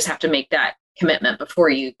 You just have to make that commitment before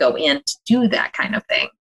you go in to do that kind of thing.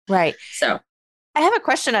 Right. So I have a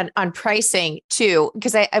question on pricing too,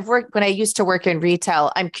 because I've worked when I used to work in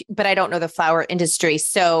retail, but I don't know the flower industry.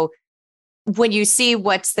 So when you see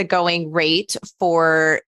what's the going rate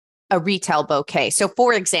for a retail bouquet. So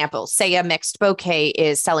for example, say a mixed bouquet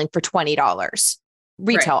is selling for $20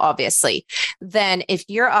 retail, right, obviously. Then if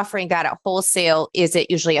you're offering that at wholesale, is it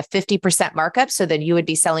usually a 50% markup? So then you would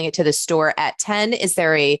be selling it to the store at 10. Is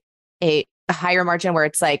there a higher margin where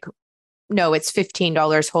it's like, no, it's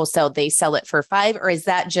 $15 wholesale, they sell it for $5? Or is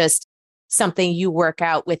that just something you work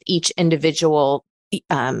out with each individual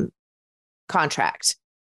contract?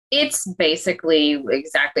 It's basically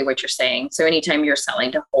exactly what you're saying. So anytime you're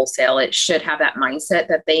selling to wholesale, it should have that mindset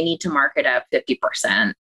that they need to mark it up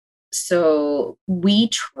 50%. So we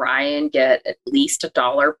try and get at least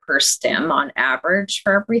 $1 per stem on average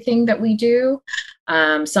for everything that we do.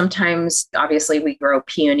 Sometimes, obviously, we grow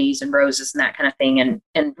peonies and roses and that kind of thing.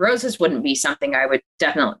 And roses wouldn't be something I would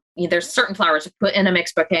definitely. There's certain flowers to put in a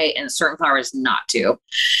mixed bouquet and certain flowers not to.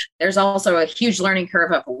 There's also a huge learning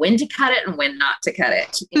curve of when to cut it and when not to cut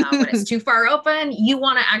it. When it's too far open, you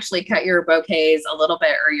want to actually cut your bouquets a little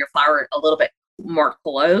bit or your flower a little bit more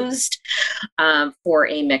closed for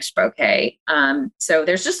a mixed bouquet. So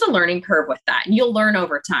there's just a learning curve with that. And you'll learn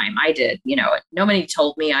over time. I did, nobody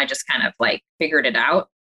told me, I just kind of like figured it out.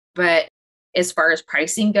 But as far as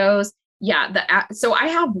pricing goes, yeah. So I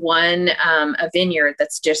have a vineyard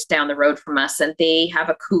that's just down the road from us, and they have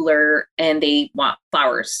a cooler and they want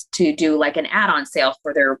flowers to do like an add-on sale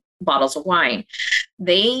for their bottles of wine.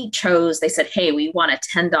 They said, hey, we want a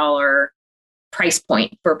 $10 price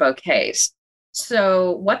point for bouquets.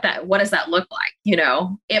 So what does that look like?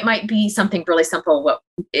 It might be something really simple. What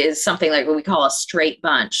is something like what we call a straight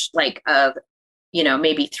bunch, like of,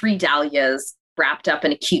 maybe 3 dahlias wrapped up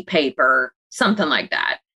in a cute paper, something like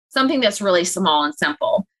that. Something that's really small and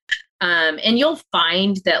simple. And you'll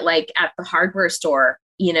find that like at the hardware store,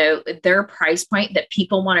 their price point that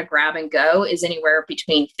people want to grab and go is anywhere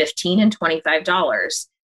between $15 and $25.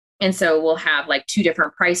 And so we'll have like 2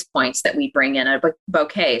 different price points that we bring in a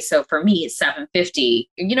bouquet. So for me, it's $7.50.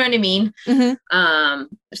 You know what I mean? Mm-hmm.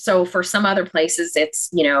 So for some other places,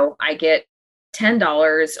 it's, I get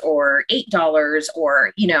 $10 or $8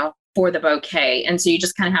 or, for the bouquet. And so you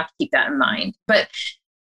just kind of have to keep that in mind. But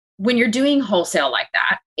when you're doing wholesale like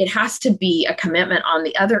that, it has to be a commitment on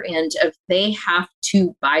the other end of they have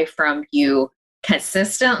to buy from you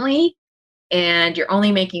consistently. And you're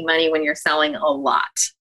only making money when you're selling a lot.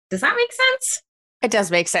 Does that make sense? It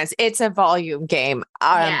does make sense. It's a volume game.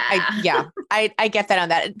 I get that on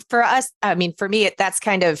that. For us, for me, that's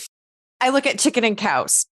kind of, I look at chicken and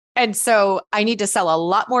cows. And so I need to sell a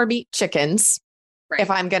lot more meat chickens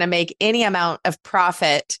if I'm going to make any amount of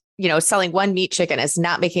profit. Selling one meat chicken is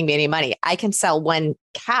not making me any money. I can sell one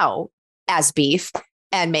cow as beef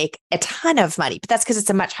and make a ton of money, but that's because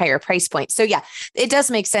it's a much higher price point. So yeah, it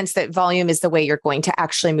does make sense that volume is the way you're going to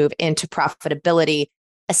actually move into profitability,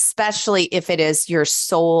 especially if it is your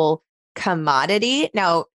sole commodity.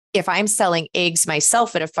 Now, if I'm selling eggs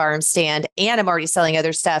myself at a farm stand and I'm already selling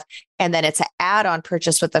other stuff, and then it's an add-on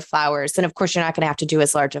purchase with the flowers, then of course you're not going to have to do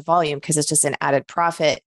as large a volume because it's just an added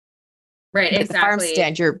profit. Right. But exactly. The farm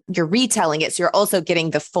stand, you're retailing it. So you're also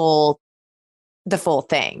getting the full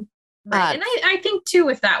thing. Right. And I think too,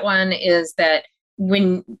 with that one is that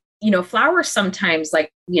when, flowers sometimes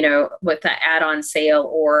like, with the add-on sale,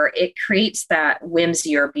 or it creates that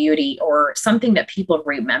whimsy or beauty or something that people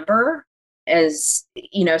remember as,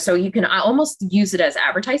 so you can almost use it as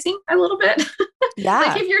advertising a little bit. Yeah.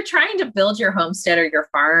 Like if you're trying to build your homestead or your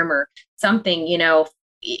farm or something,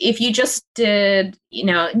 if you just did, you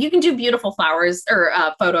can do beautiful flowers or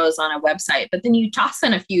photos on a website, but then you toss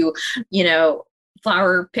in a few,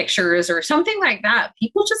 flower pictures or something like that,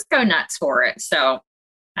 people just go nuts for it. So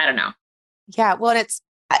I don't know. Yeah. Well, it's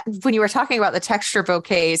when you were talking about the texture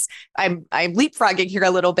bouquets, I'm leapfrogging here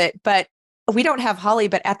a little bit, but we don't have holly,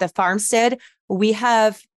 but at the farmstead, we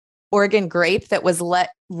have Oregon grape that was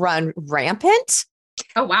let run rampant.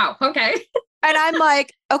 Oh, wow. Okay. And I'm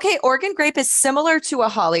like, okay, Oregon grape is similar to a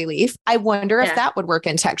holly leaf. I wonder if that would work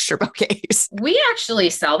in texture bouquets. We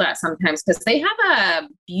actually sell that sometimes because they have a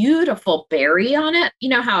beautiful berry on it. You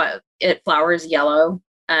know how it flowers yellow,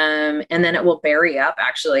 and then it will berry up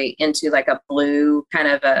actually into like a blue, kind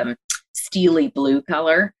of steely blue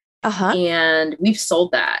color. Uh-huh. And we've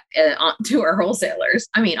sold that to our wholesalers.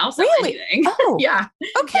 I'll sell anything. Oh, yeah.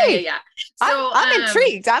 Okay. Yeah. So I'm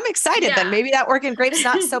intrigued. I'm excited then. Maybe that Oregon grape is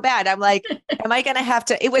not so bad. I'm like, am I going to have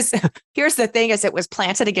to, here's the thing is it was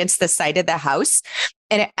planted against the side of the house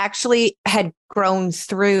and it actually had grown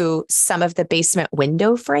through some of the basement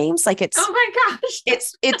window frames. Like oh my gosh.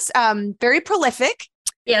 It's very prolific.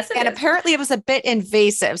 Yes. And apparently it was a bit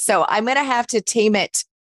invasive. So I'm going to have to tame it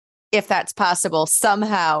if that's possible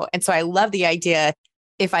somehow. And so I love the idea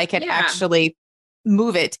if I could actually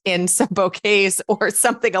move it in some bouquets or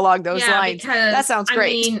something along those lines. That sounds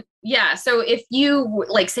great. So if you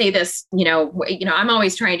like say this, I'm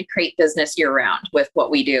always trying to create business year round with what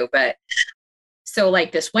we do, but so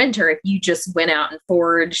like this winter, if you just went out and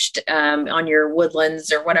foraged on your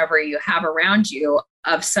woodlands or whatever you have around you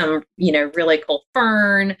of some, really cool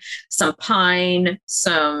fern, some pine,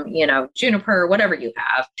 some, juniper, whatever you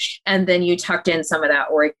have. And then you tucked in some of that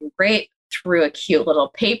Oregon grape, threw a cute little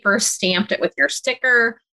paper, stamped it with your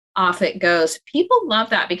sticker, off it goes. People love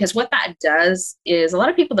that because what that does is a lot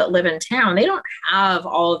of people that live in town, they don't have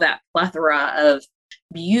all of that plethora of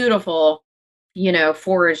beautiful,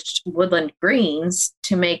 foraged woodland greens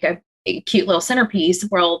to make a cute little centerpiece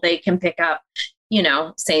where they can pick up,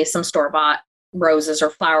 say some store-bought roses or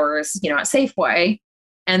flowers, at Safeway,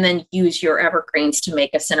 and then use your evergreens to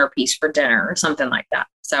make a centerpiece for dinner or something like that.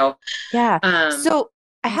 So yeah. So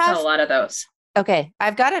I have a lot of those. Okay.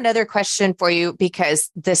 I've got another question for you because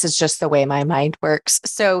this is just the way my mind works.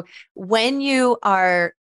 So when you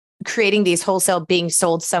are creating these wholesale being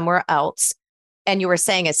sold somewhere else, and you were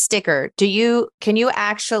saying a sticker, can you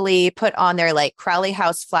actually put on there like Crowley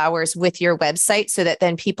House Flowers with your website so that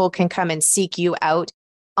then people can come and seek you out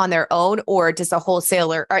on their own? Or does the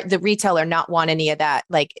wholesaler or the retailer not want any of that?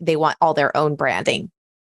 Like they want all their own branding?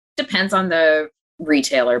 Depends on the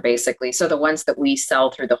retailer, basically. So the ones that we sell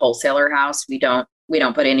through the wholesaler house, we don't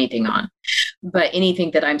put anything on. But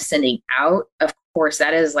anything that I'm sending out, of course,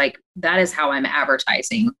 that is how I'm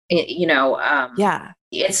advertising. Yeah.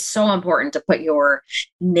 It's so important to put your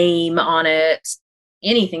name on it.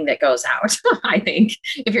 Anything that goes out, I think,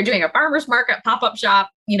 if you're doing a farmer's market, pop-up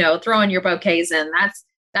shop, throwing your bouquets in,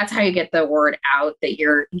 that's how you get the word out that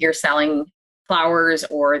you're selling flowers,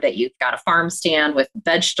 or that you've got a farm stand with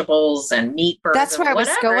vegetables and meat. That's where I was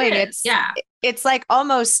going. It's like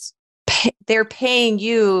almost they're paying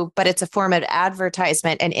you, but it's a form of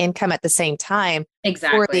advertisement and income at the same time.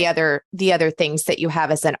 Exactly. For the other things that you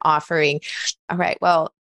have as an offering. All right.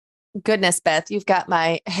 Well, goodness, Beth, you've got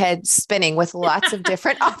my head spinning with lots of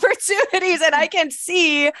different opportunities, and I can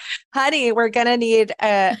see, honey, we're going to need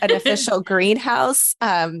an official greenhouse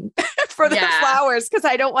for the flowers, because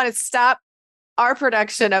I don't want to stop our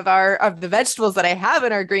production of the vegetables that I have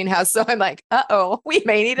in our greenhouse. So I'm like, we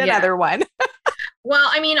may need another one. Well,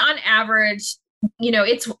 I mean, on average,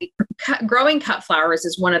 growing cut flowers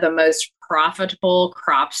is one of the most profitable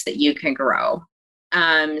crops that you can grow.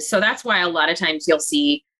 So that's why a lot of times you'll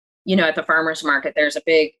see, at the farmer's market, there's a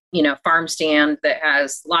big, farm stand that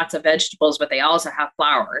has lots of vegetables, but they also have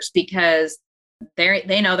flowers because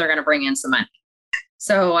they know they're going to bring in some money.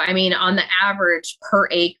 So, I mean, on the average per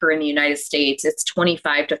acre in the United States, it's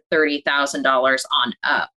 $25,000 to $30,000 on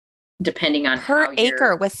up, depending on per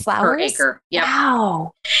acre with flowers. Per acre. Yep.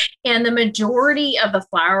 Wow. And the majority of the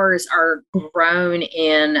flowers are grown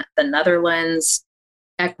in the Netherlands,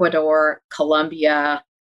 Ecuador, Colombia,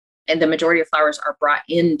 and the majority of flowers are brought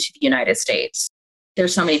into the United States.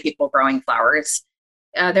 There's so many people growing flowers.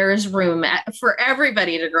 There is room for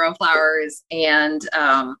everybody to grow flowers, and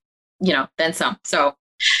then some. So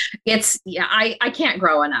I can't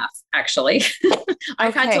grow enough, actually.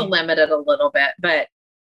 I've had to limit it a little bit, but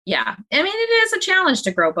yeah, I mean, it is a challenge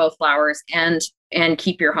to grow both flowers and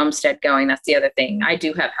keep your homestead going. That's the other thing. I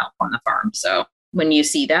do have help on the farm. So when you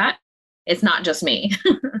see that, it's not just me.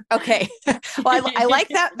 Okay. Well, I like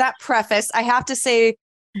that preface. I have to say,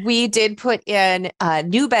 we did put in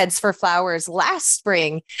new beds for flowers last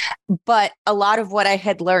spring, but a lot of what I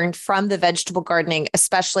had learned from the vegetable gardening,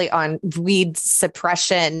 especially on weed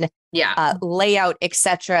suppression, layout,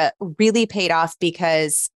 etc., really paid off,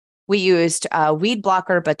 because we used a weed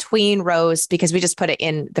blocker between rows, because we just put it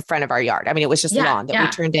in the front of our yard. I mean, it was just lawn that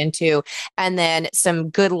we turned into, and then some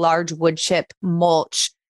good large wood chip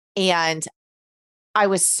mulch. And I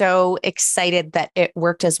was so excited that it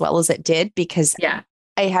worked as well as it did, because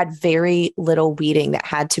I had very little weeding that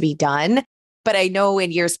had to be done. But I know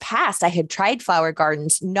in years past, I had tried flower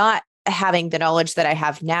gardens, not having the knowledge that I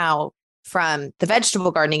have now from the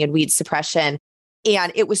vegetable gardening and weed suppression.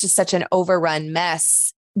 And it was just such an overrun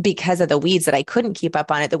mess because of the weeds that I couldn't keep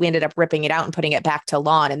up on it, that we ended up ripping it out and putting it back to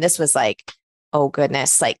lawn. And this was like, oh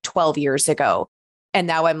goodness, like 12 years ago. And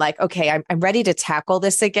now I'm like, okay, I'm ready to tackle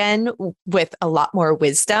this again with a lot more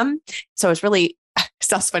wisdom. So I was really,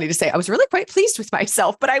 sounds funny to say, I was really quite pleased with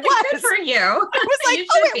myself, but I was. Good for you. I was like,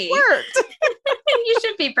 it worked. You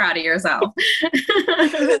should be proud of yourself.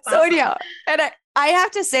 So anyhow, and I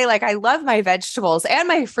have to say, like, I love my vegetables and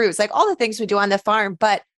my fruits, like all the things we do on the farm,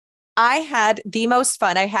 but I had the most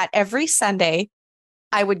fun. I had every Sunday,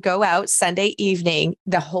 I would go out Sunday evening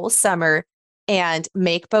the whole summer and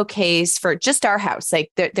make bouquets for just our house. Like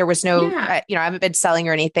there was no, I haven't been selling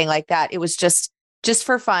or anything like that. It was just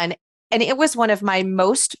for fun. And it was one of my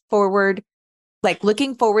most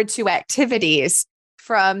looking forward to activities,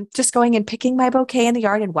 from just going and picking my bouquet in the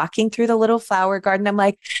yard and walking through the little flower garden. I'm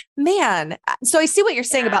like, man. So I see what you're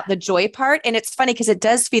saying about the joy part. And it's funny because it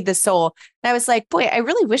does feed the soul. And I was like, boy, I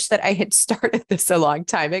really wish that I had started this a long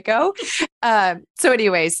time ago. So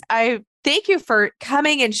anyways, I thank you for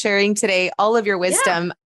coming and sharing today all of your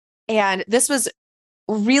wisdom. And this was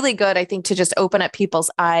really good, I think, to just open up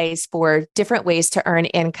people's eyes for different ways to earn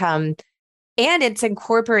income. And it's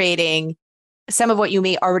incorporating some of what you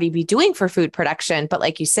may already be doing for food production. But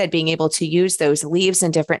like you said, being able to use those leaves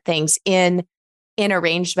and different things in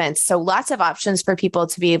arrangements. So lots of options for people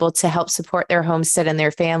to be able to help support their homestead and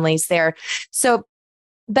their families there. So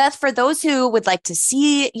Beth, for those who would like to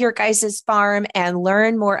see your guys' farm and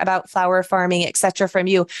learn more about flower farming, et cetera, from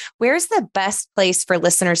you, where's the best place for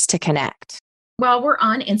listeners to connect? Well, we're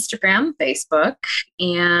on Instagram, Facebook,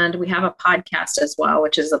 and we have a podcast as well,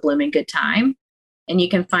 which is A Blooming Good Time. And you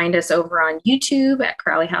can find us over on YouTube at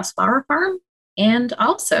Crowley House Flower Farm. And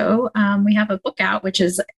also, we have a book out, which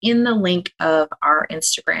is in the link of our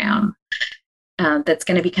Instagram that's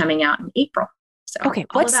going to be coming out in April. So okay,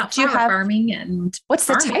 all about flower farming and what's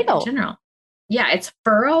the title in general. Yeah, it's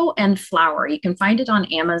Furrow and Flower. You can find it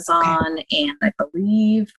on Amazon, and I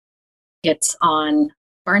believe it's on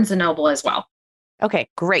Barnes & Noble as well. Okay,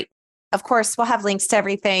 great. Of course, we'll have links to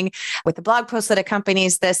everything with the blog post that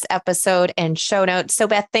accompanies this episode and show notes. So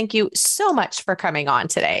Beth, thank you so much for coming on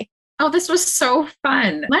today. Oh, this was so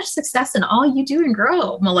fun. Much success in all you do and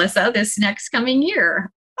grow, Melissa, this next coming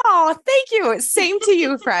year. Oh, thank you. Same to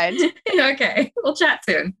you, friend. Okay, we'll chat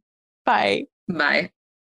soon. Bye. Bye.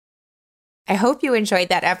 I hope you enjoyed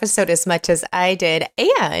that episode as much as I did,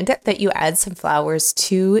 and that you add some flowers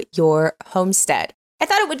to your homestead. I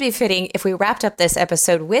thought it would be fitting if we wrapped up this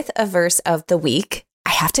episode with a verse of the week. I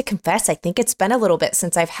have to confess, I think it's been a little bit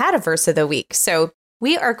since I've had a verse of the week. So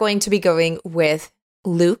we are going to be going with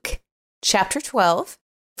Luke chapter 12,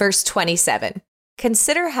 verse 27.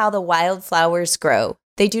 Consider how the wildflowers grow.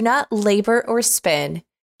 They do not labor or spin.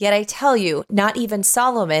 Yet I tell you, not even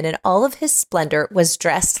Solomon in all of his splendor was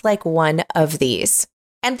dressed like one of these.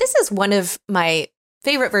 And this is one of my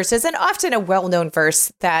favorite verses, and often a well-known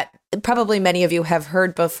verse that probably many of you have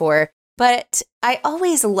heard before. But I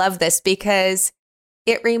always love this because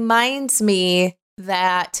it reminds me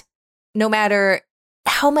that no matter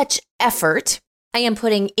how much effort I am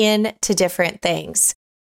putting into different things,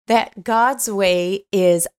 that God's way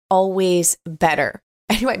is always better.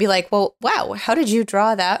 And you might be like, well, wow, how did you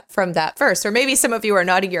draw that from that verse? Or maybe some of you are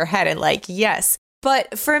nodding your head and like, yes.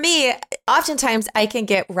 But for me, oftentimes I can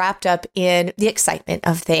get wrapped up in the excitement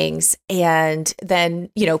of things and then,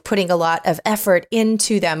 putting a lot of effort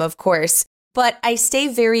into them, of course. But I stay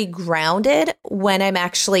very grounded when I'm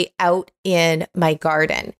actually out in my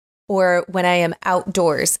garden or when I am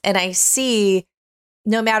outdoors and I see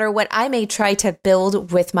no matter what I may try to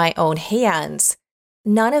build with my own hands,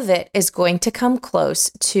 none of it is going to come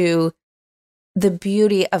close to the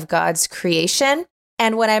beauty of God's creation.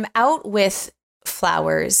 And when I'm out with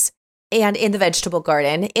flowers and in the vegetable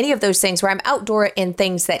garden, any of those things where I'm outdoor in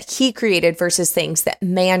things that He created versus things that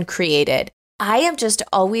man created, I am just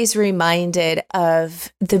always reminded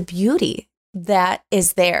of the beauty that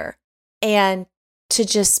is there. And to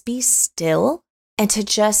just be still and to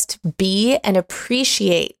just be and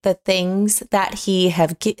appreciate the things that He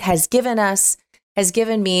has given us, has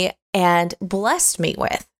given me, and blessed me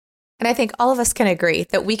with. And I think all of us can agree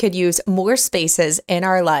that we could use more spaces in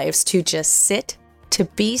our lives to just sit, to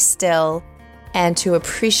be still, and to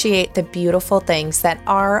appreciate the beautiful things that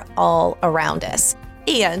are all around us.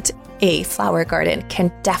 And a flower garden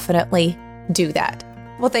can definitely do that.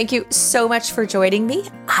 Well, thank you so much for joining me.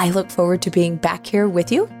 I look forward to being back here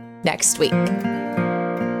with you next week.